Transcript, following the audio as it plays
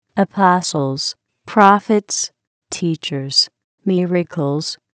apostles, prophets, teachers,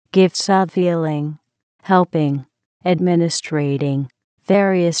 miracles, gifts of healing, helping, administrating,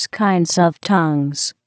 various kinds of tongues.